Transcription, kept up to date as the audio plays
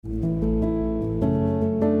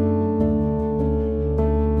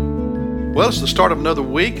Well, it's the start of another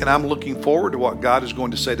week, and I'm looking forward to what God is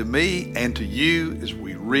going to say to me and to you as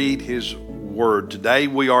we read His Word. Today,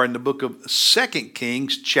 we are in the book of 2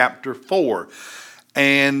 Kings, chapter 4.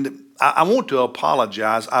 And I want to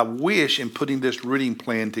apologize. I wish in putting this reading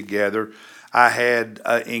plan together, I had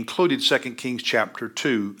included 2 Kings, chapter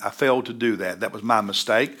 2. I failed to do that. That was my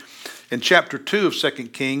mistake. In chapter 2 of 2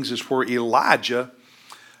 Kings is where Elijah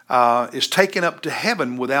is taken up to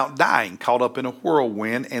heaven without dying, caught up in a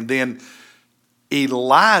whirlwind, and then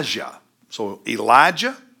Elijah,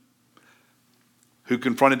 who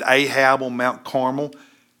confronted Ahab on Mount Carmel,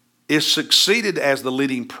 is succeeded as the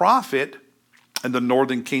leading prophet in the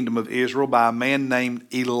northern kingdom of Israel by a man named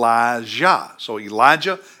Elijah. So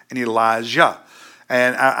Elijah and Elijah.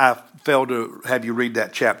 And I failed to have you read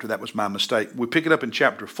that chapter. That was my mistake. We pick it up in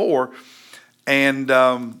chapter 4. And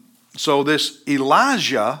so this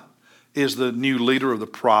Elijah is the new leader of the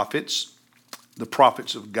prophets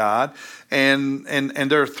of God. And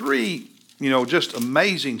there are three, just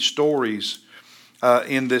amazing stories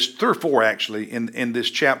in this, 3 or 4 actually, in this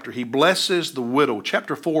chapter. He blesses the widow.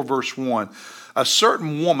 Chapter 4, verse 1. A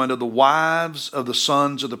certain woman of the wives of the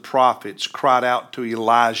sons of the prophets cried out to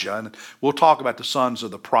Elijah. And we'll talk about the sons of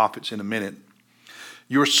the prophets in a minute.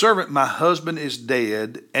 Your servant, my husband, is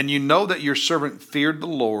dead, and you know that your servant feared the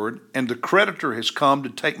Lord, and the creditor has come to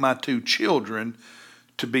take my 2 children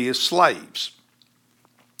to be his slaves.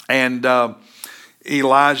 And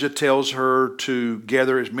Elijah tells her to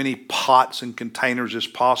gather as many pots and containers as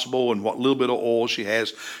possible, and what little bit of oil she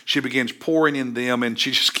has, she begins pouring in them, and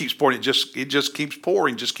she just keeps pouring. It just keeps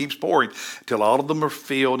pouring, until all of them are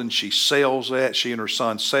filled, and she sells that. She and her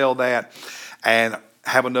son sell that, and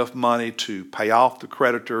have enough money to pay off the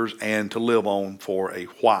creditors and to live on for a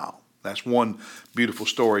while. That's one beautiful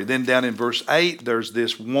story. Then down in verse 8, there's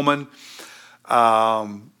this woman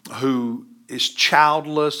who is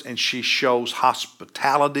childless, and she shows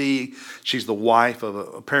hospitality. She's the wife of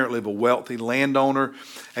apparently of a wealthy landowner,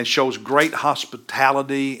 and shows great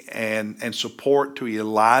hospitality and support to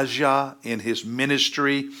Elijah in his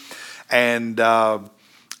ministry. And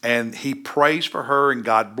he prays for her, and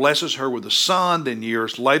God blesses her with a son. Then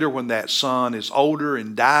years later, when that son is older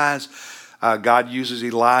and dies, God uses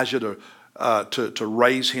Elijah to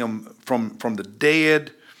raise him from the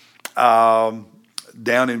dead.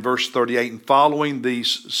 Down in verse 38 and following,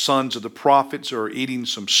 these sons of the prophets are eating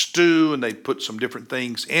some stew, and they put some different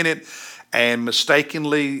things in it. And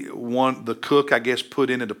mistakenly, the cook, I guess, put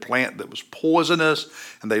in it a plant that was poisonous,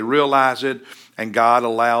 and they realize it. And God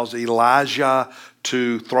allows Elijah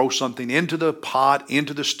to throw something into the pot,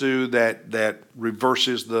 into the stew that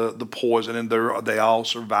reverses the poison, and they all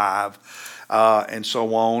survive, and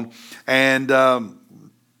so on. And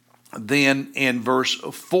then in verse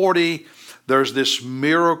 40, there's this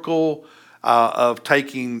miracle of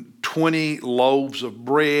taking 20 loaves of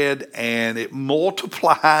bread, and it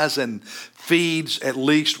multiplies and feeds at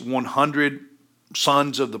least 100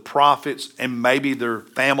 sons of the prophets and maybe their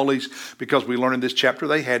families, because we learn in this chapter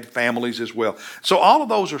they had families as well. So all of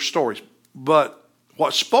those are stories. But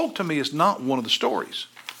what spoke to me is not one of the stories.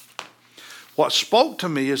 What spoke to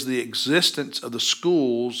me is the existence of the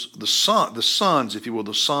schools, the sons, if you will,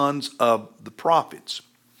 the sons of the prophets.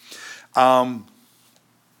 What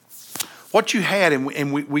you had,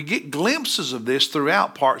 and we get glimpses of this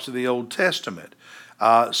throughout parts of the Old Testament.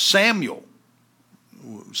 Samuel,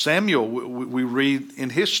 we read in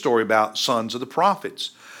his story about sons of the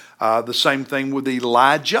prophets. The same thing with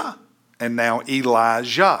Elijah and now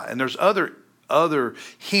Elijah. And there's other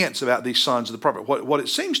hints about these sons of the prophet. What it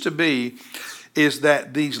seems to be is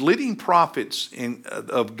that these leading prophets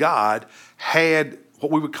of God had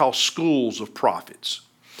what we would call schools of prophets.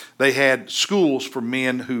 They had schools for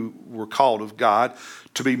men who were called of God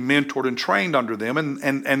to be mentored and trained under them.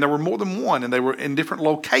 And there were more than one, and they were in different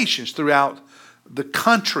locations throughout the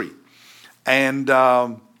country. And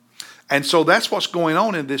so that's what's going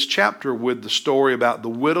on in this chapter with the story about the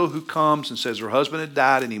widow who comes and says her husband had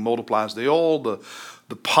died, and he multiplies the oil, the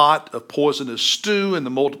pot of poisonous stew, and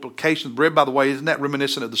the multiplication of bread. By the way, isn't that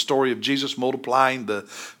reminiscent of the story of Jesus multiplying the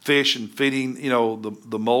fish and feeding,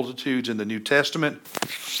 the multitudes in the New Testament?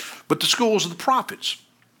 But the schools of the prophets,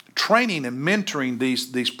 training and mentoring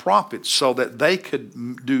these prophets so that they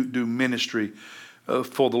could do ministry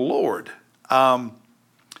for the Lord.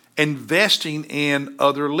 Investing in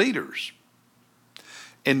other leaders.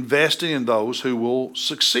 Investing in those who will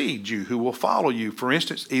succeed you, who will follow you. For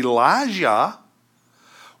instance, Elijah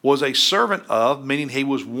was a servant of, meaning he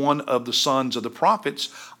was one of the sons of the prophets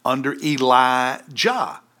under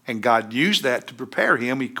Elijah. And God used that to prepare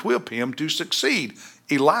him, equip him to succeed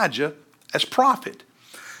Elijah as prophet.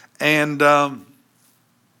 And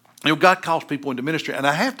God calls people into ministry. And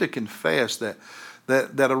I have to confess that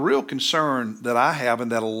a real concern that I have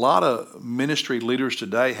and that a lot of ministry leaders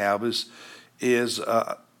today have is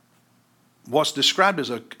what's described as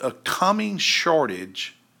a coming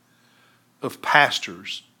shortage of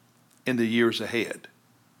pastors in the years ahead.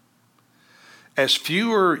 As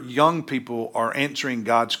fewer young people are answering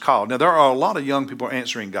God's call. Now, there are a lot of young people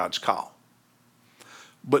answering God's call,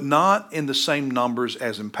 but not in the same numbers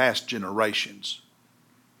as in past generations.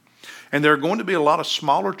 And there are going to be a lot of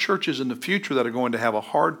smaller churches in the future that are going to have a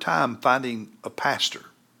hard time finding a pastor,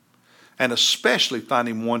 and especially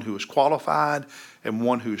finding one who is qualified and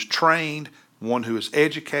one who is trained, one who is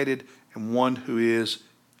educated, and one who is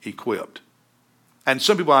equipped. And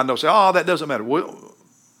some people I know say, oh, that doesn't matter. Well,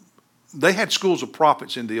 they had schools of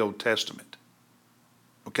prophets in the Old Testament.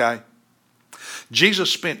 Okay?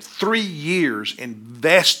 Jesus spent 3 years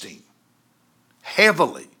investing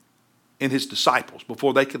heavily in his disciples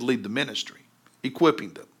before they could lead the ministry,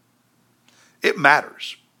 equipping them. It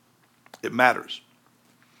matters. It matters.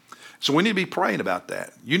 So we need to be praying about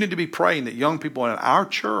that. You need to be praying that young people in our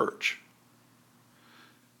church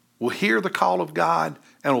will hear the call of God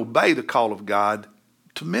and obey the call of God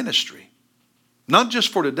to ministry. Not just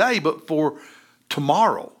for today, but for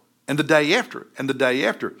tomorrow and the day after and the day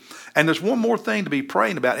after. And there's one more thing to be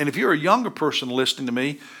praying about. And if you're a younger person listening to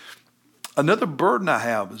me, another burden I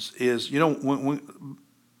have is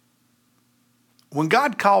when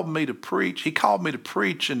God called me to preach, he called me to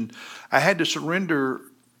preach, and I had to surrender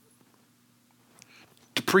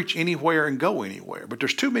to preach anywhere and go anywhere. But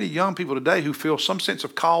there's too many young people today who feel some sense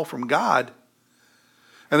of call from God,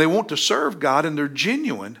 and they want to serve God, and they're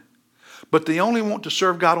genuine, but they only want to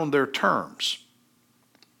serve God on their terms.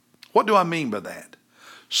 What do I mean by that?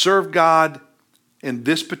 Serve God in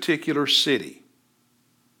this particular city,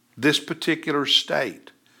 this particular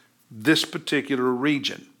state, this particular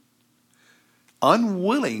region.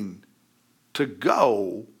 Unwilling to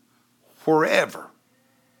go wherever.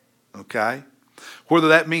 Okay? Whether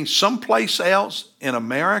that means someplace else in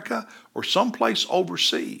America or someplace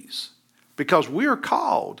overseas. Because we are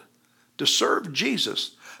called to serve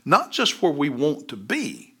Jesus, not just where we want to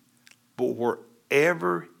be, but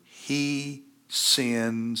wherever he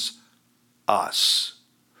sends us.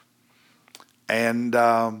 And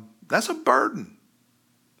that's a burden.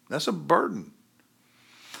 That's a burden.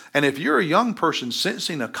 And if you're a young person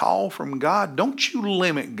sensing a call from God, don't you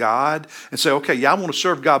limit God and say, okay, yeah, I want to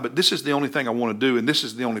serve God, but this is the only thing I want to do, and this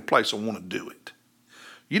is the only place I want to do it.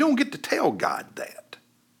 You don't get to tell God that.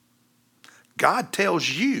 God tells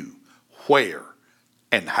you where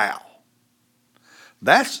and how.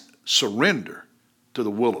 That's surrender to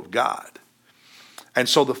the will of God. And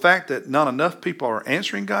so the fact that not enough people are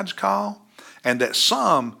answering God's call, and that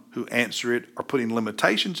some who answer it are putting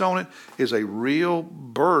limitations on it, is a real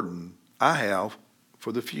burden I have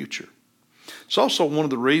for the future. It's also one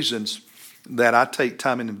of the reasons that I take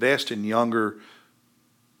time and invest in younger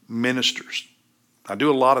ministers. I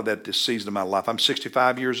do a lot of that this season of my life. I'm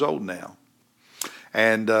 65 years old now.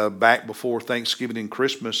 And back before Thanksgiving and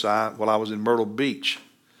Christmas, while I was in Myrtle Beach,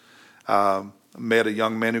 met a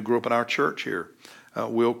young man who grew up in our church here,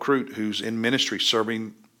 Will Crute, who's in ministry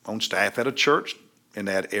serving on staff at a church in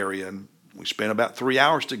that area. And we spent about 3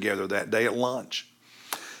 hours together that day at lunch.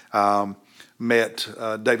 Met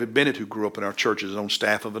David Bennett, who grew up in our church, is on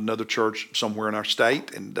staff of another church somewhere in our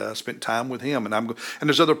state, and spent time with him. And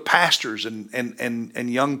there's other pastors and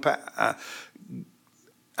young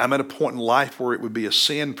I'm at a point in life where it would be a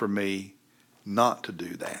sin for me not to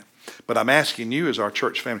do that. But I'm asking you as our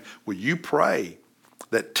church family, will you pray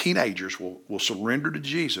that teenagers will surrender to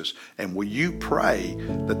Jesus? And will you pray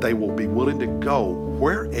that they will be willing to go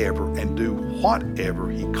wherever and do whatever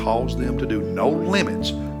he calls them to do? No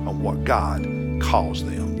limits on what God calls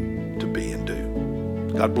them to be and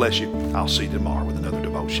do. God bless you. I'll see you tomorrow with another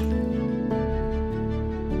devotion.